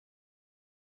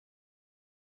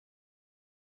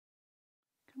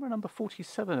Camera number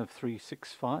 47 of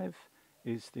 365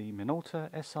 is the Minolta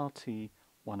SRT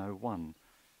 101,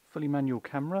 fully manual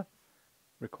camera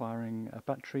requiring a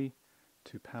battery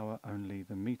to power only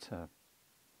the meter.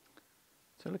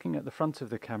 So looking at the front of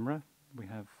the camera, we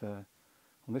have on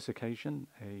this occasion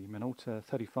a Minolta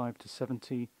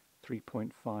 35-70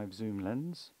 3.5 zoom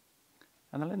lens,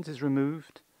 and the lens is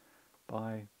removed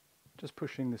by just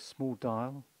pushing this small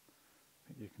dial.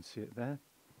 I think you can see it there.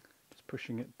 Just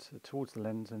pushing it towards the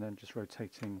lens and then just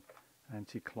rotating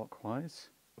anti-clockwise.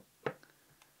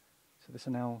 So this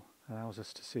now allows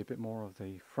us to see a bit more of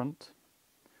the front.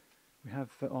 We have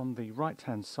on the right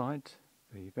hand side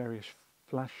the various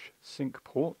flash sync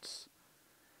ports,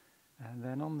 and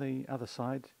then on the other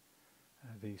side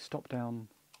the stop down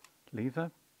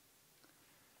lever,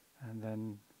 and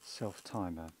then self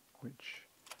timer, which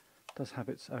does have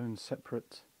its own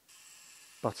separate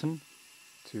button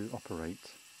to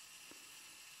operate.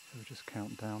 So we just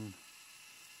count down.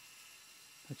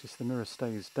 Notice the mirror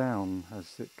stays down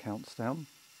as it counts down.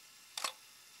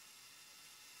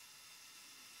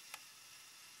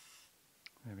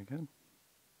 There we go.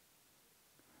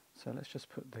 So let's just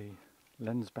put the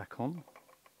lens back on.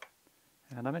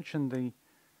 And I mentioned the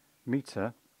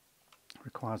meter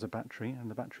requires a battery, and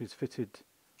the battery is fitted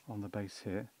on the base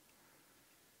here.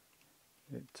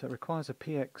 It requires a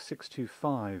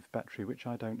PX625 battery, which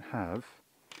I don't have,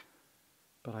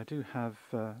 but I do have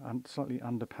a slightly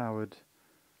underpowered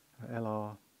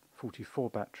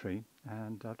LR44 battery,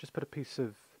 and I've just put a piece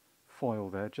of foil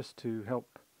there just to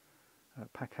help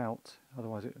pack out,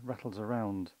 otherwise it rattles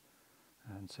around.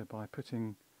 And so by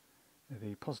putting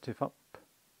the positive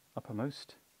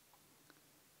uppermost,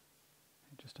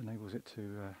 it just enables it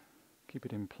to keep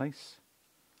it in place.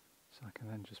 So I can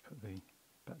then just put the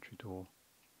battery door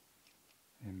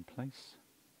in place.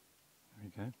 There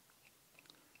we go.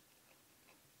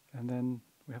 And then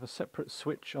we have a separate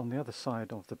switch on the other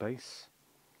side of the base,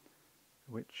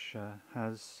 which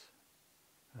has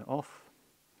off,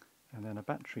 and then a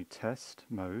battery test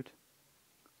mode,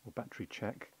 or battery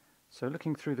check. So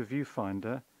looking through the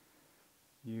viewfinder,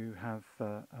 you have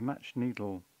a matched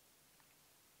needle,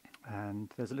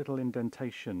 and there's a little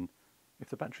indentation. If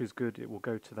the battery is good, it will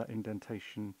go to that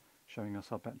indentation, showing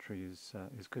us our battery is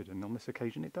good, and on this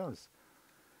occasion it does.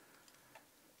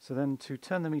 So then to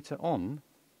turn the meter on,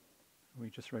 we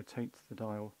just rotate the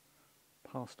dial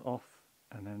past off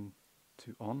and then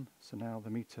to on, so now the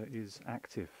meter is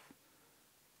active.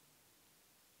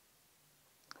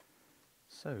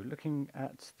 So looking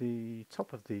at the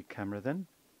top of the camera then,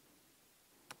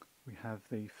 we have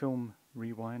the film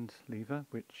rewind lever,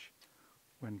 which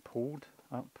when pulled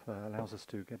up allows us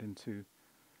to get into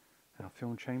our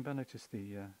film chamber. Notice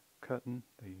the curtain,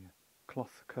 the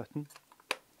cloth curtain.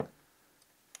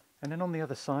 And then on the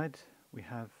other side we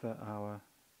have our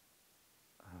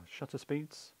shutter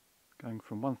speeds going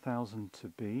from 1000 to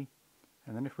B,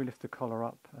 and then if we lift the collar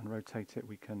up and rotate it,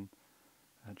 we can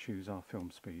choose our film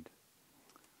speed.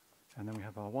 And then we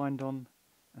have our wind on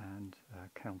and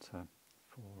counter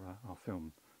for our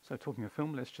film. So talking of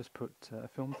film, let's just put a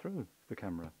film through the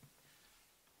camera.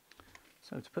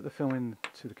 So to put the film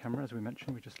into the camera, as we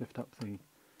mentioned, we just lift up the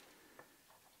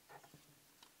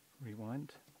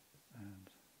rewind and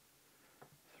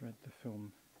thread the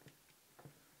film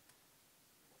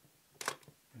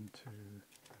into,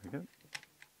 there we go.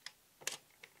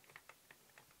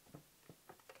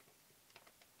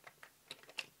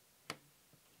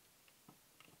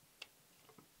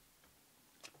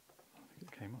 I think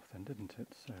it came off then, didn't it?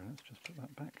 So let's just put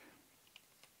that back.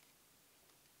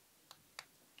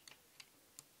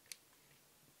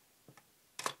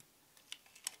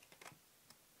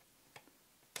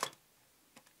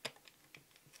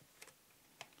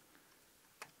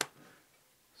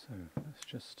 So let's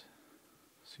just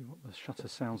see what the shutter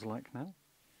sounds like now.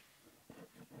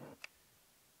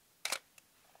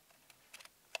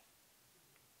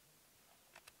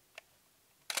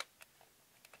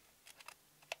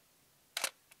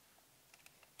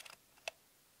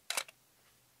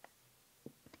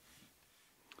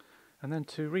 And then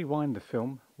to rewind the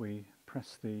film, we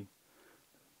press the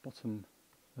button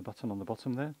on the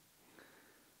bottom there,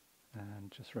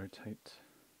 and just rotate.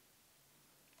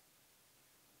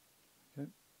 Okay.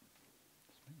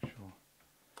 Just make sure.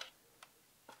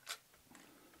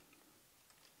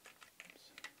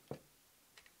 Oops.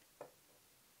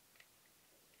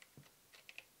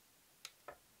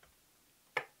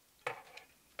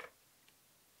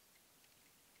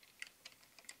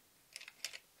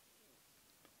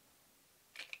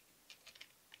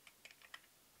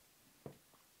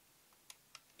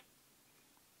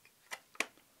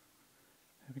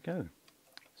 There we go.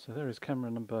 So there is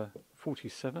camera number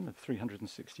 47 of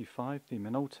 365, the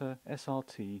Minolta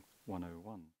SRT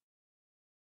 101.